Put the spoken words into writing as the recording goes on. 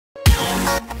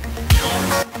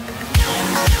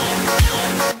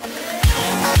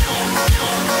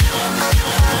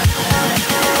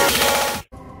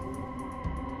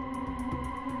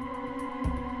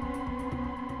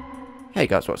Hey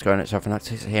guys, what's going on? It's Alpha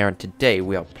here, and today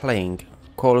we are playing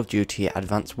Call of Duty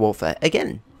Advanced Warfare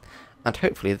again. And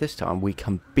hopefully this time we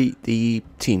can beat the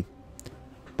team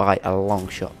by a long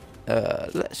shot.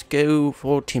 Let's go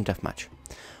for Team Deathmatch.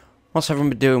 What's everyone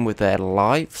been doing with their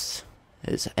lives?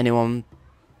 Has anyone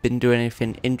been doing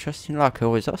anything interesting, like I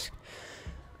always ask?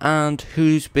 And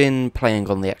who's been playing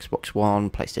on the Xbox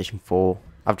One, PlayStation 4?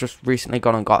 I've just recently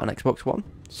gone and got an Xbox One,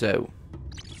 so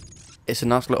it's a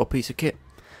nice little piece of kit.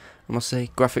 I must say,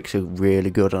 graphics are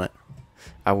really good on it.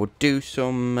 I will do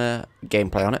some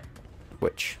gameplay on it,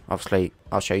 which obviously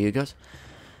I'll show you guys.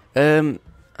 And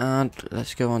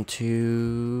let's go on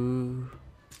to...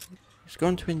 let's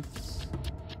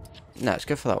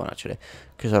go for that one actually,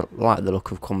 because I like the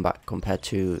look of Combat compared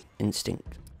to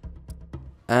Instinct.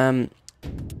 And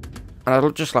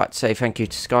I'd just like to say thank you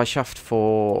to Skyshaft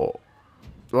for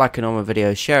liking all my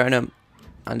videos, sharing them,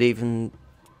 and even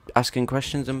asking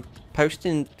questions and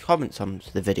posting comments on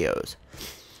the videos.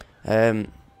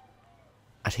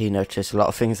 As he noticed a lot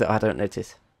of things that I don't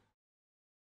notice.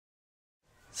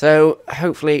 So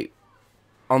hopefully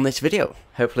on this video,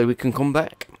 hopefully we can come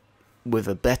back with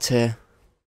a better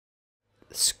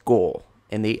score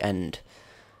in the end.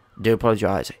 Do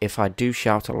apologise if I do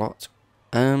shout a lot.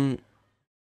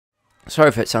 Sorry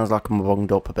if it sounds like I'm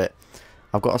bunged up a bit.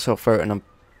 I've got a sore throat and for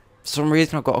some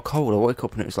reason I've got a cold. I woke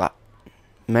up and it was like,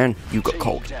 man, you got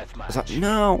cold. I was like,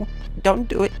 no, don't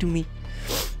do it to me.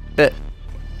 But,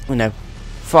 you know,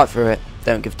 fight through it.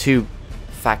 Don't give two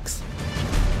facts.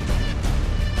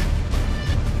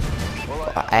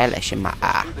 Got an eyelash in my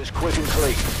eye.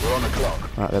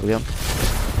 Right, there we go.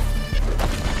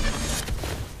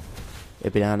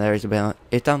 It'll be down there. It'll be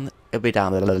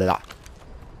down there.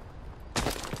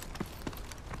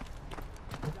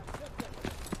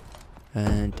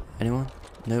 And anyone?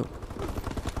 Nope.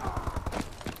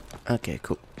 Okay,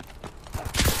 cool.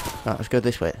 Right, let's go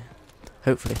this way.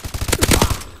 Hopefully.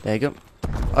 There you go.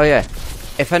 Oh yeah,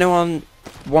 if anyone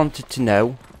wanted to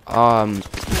know,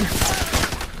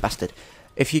 bastard.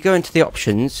 If you go into the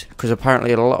options, because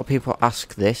apparently a lot of people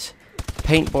ask this,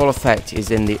 paintball effect is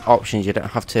in the options. You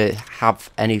don't have to have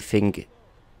anything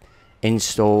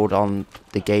installed on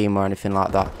the game or anything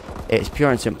like that. It's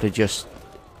pure and simply just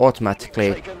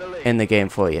automatically in the game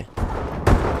for you.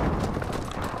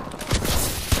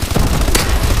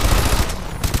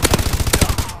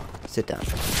 Sit down.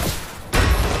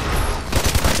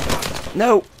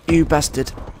 No, you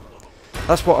bastard.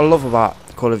 That's what I love about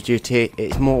Call of Duty.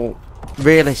 It's more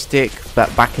realistic,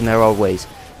 but back in their old ways.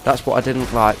 That's what I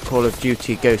didn't like Call of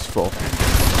Duty Ghosts for.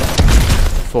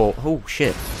 Oh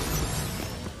shit.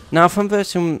 Now, if I'm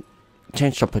versing,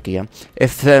 change topic again.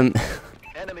 If I'm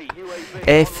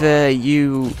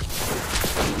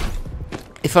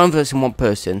versing one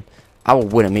person, I will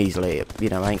win them easily. You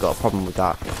know, I ain't got a problem with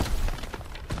that.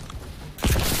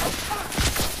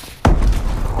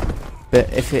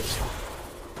 But if it's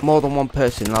more than one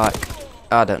person, like,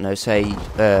 I don't know, say,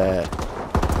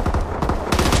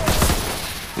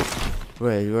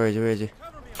 where is he?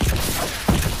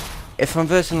 If I'm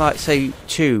versing, like, say,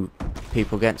 2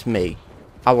 people against me,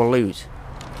 I will lose.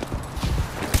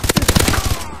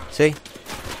 See?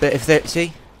 But if they,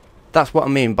 see? That's what I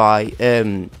mean by,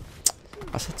 I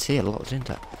said see a lot, didn't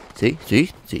I? See,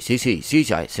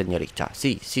 señorita,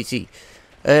 see.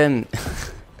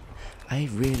 I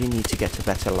really need to get a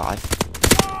better life.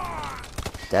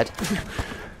 Dead.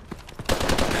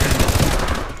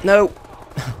 No!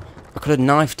 I could have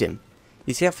knifed him.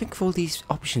 You see, I think of all these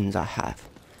options I have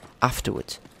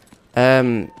afterwards.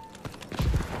 But,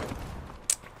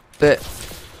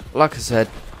 like I said,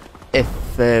 if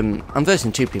I'm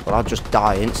versing 2 people, I'll just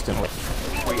die instantly.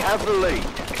 We have the lead.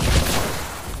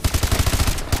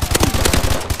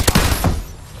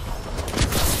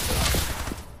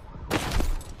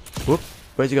 Whoop,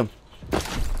 where's he gone?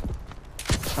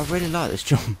 I really like this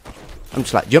jump. I'm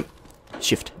just like, jump,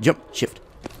 shift, jump, shift.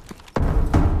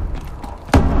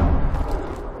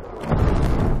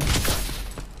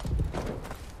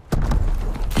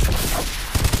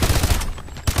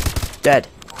 Dead.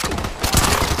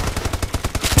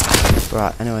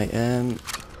 Right, anyway,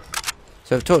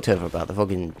 so I've talked over about the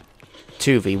fucking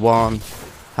 2v1,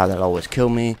 how they'll always kill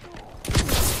me.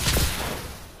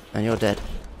 And you're dead.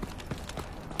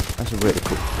 That's really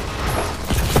cool.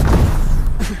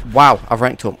 Wow, I've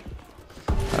ranked up.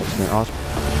 That was a bit odd.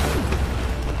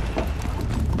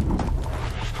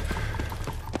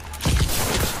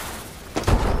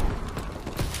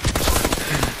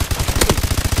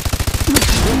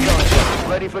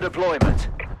 ready for deployment.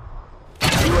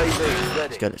 UAV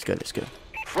ready. Let's go.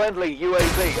 Friendly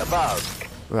UAV above.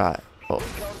 Right. Oh.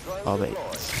 Oh, wait.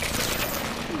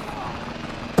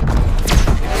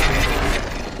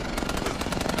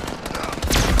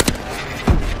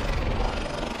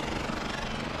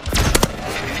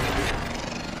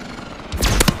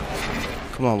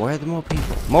 Come on, where are the more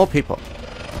people? More people.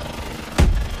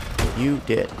 You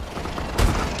did.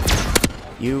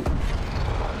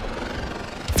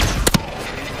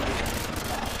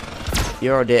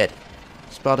 You're dead.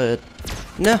 Spotted.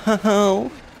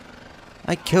 No!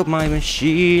 I killed my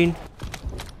machine.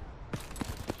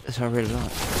 That's what I really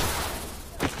like.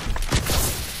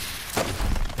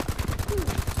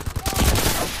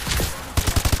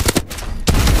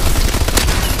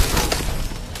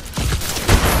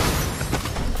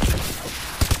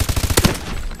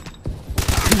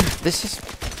 This is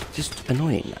just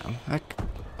annoying now.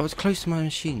 I was close to my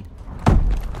machine.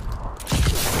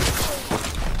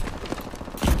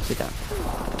 Sit down.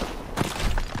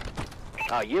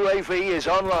 Our UAV is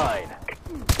online.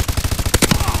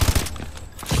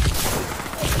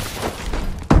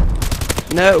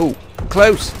 No!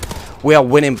 Close! We are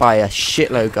winning by a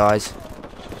shitload, guys.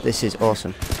 This is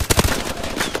awesome.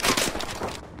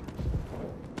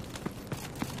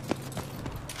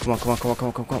 Come on.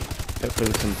 Hopefully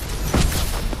we can...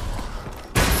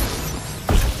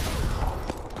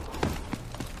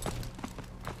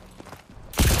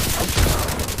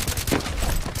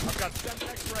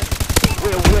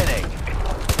 We're winning.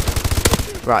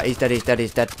 Right, he's dead. Get in.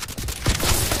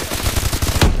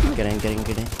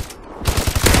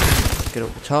 Get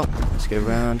up the top. Let's go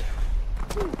round.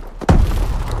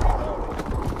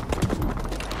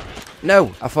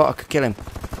 No! I thought I could kill him.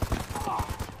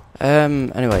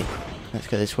 Anyway, let's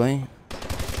go this way.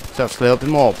 So it's a little bit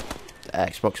more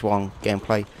Xbox One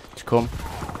gameplay to come.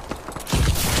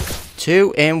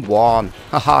 2 in 1.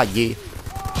 Haha, yeah.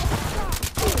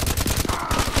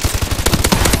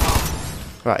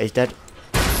 Right, he's dead.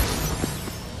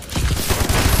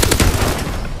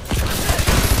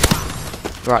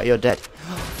 Right, you're dead.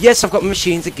 Yes, I've got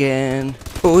machines again.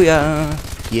 Oh yeah.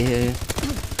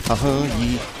 Haha,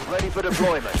 yeah. Ready for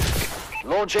deployment.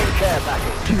 Launching care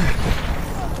package.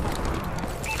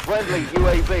 Friendly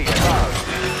UAV above.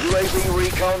 UAV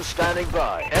recon standing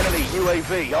by. Enemy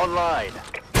UAV online.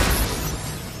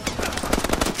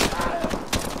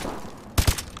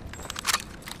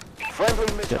 Friendly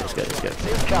missile. Let's go.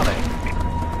 Incoming.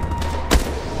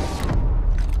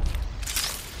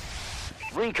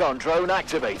 Recon drone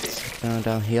activated. No one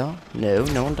down here?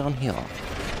 No one down here.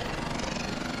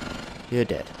 You're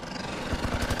dead.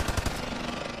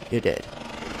 He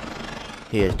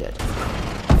is dead.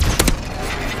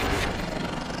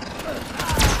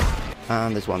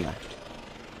 And there's one there.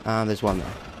 And there's one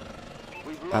there.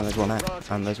 And there's one there.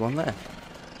 And there's one there.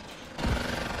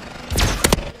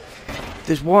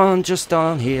 There's one just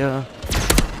down here.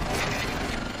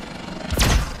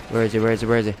 Where is he? We've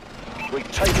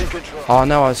taken control. Oh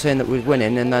no, I was saying that we're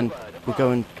winning and then we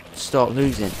go and start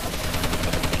losing.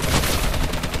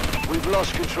 We've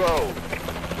lost control.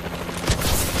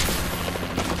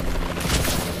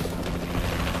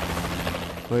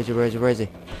 Where is he?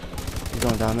 He's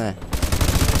going down there.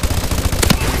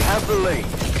 We have the lead.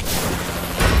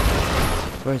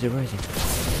 Where is he?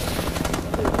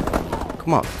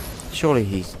 Come on. Surely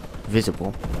he's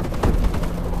visible.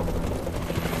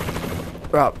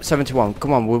 Right, 7-1.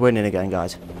 Come on, we're winning again,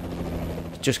 guys.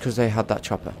 Just because they had that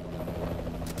chopper.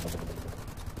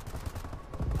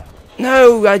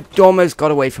 No, I almost got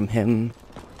away from him.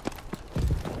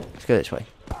 Let's go this way.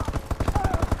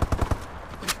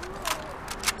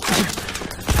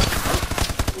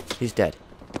 He's dead.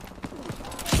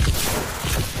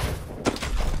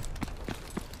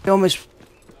 I almost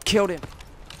killed him.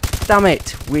 Damn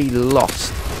it, we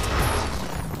lost.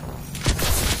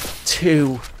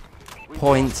 2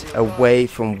 points away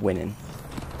from winning.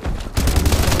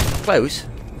 Close.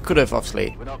 Could have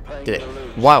obviously did it.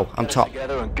 Wow, I'm top.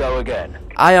 And go again.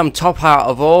 I am top out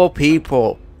of all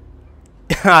people.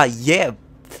 Yeah.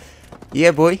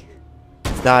 Yeah, boy.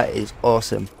 That is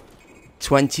awesome.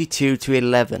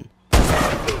 22-11.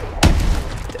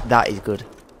 That is good.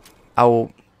 I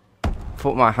will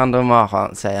put my hand on my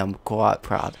heart and say I'm quite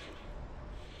proud.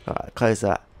 Alright, close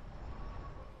that.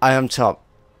 I am top.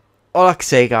 All I can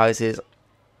say, guys, is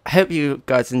I hope you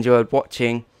guys enjoyed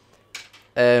watching.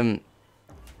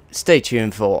 Stay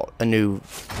tuned for a new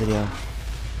video.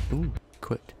 Ooh,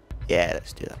 quit. Yeah,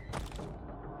 let's do that.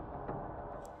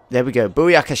 There we go.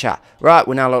 Booyakasha. Right,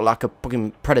 we now look like a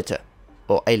fucking predator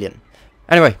or alien.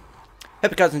 Anyway,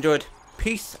 hope you guys enjoyed.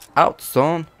 Peace out,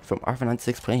 son. from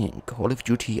Arthur96 playing Call of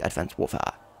Duty Advanced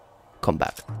Warfare. Come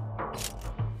back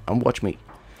and watch me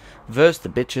verse the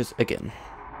bitches again.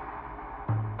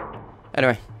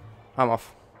 Anyway, I'm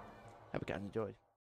off. Hope you guys enjoyed.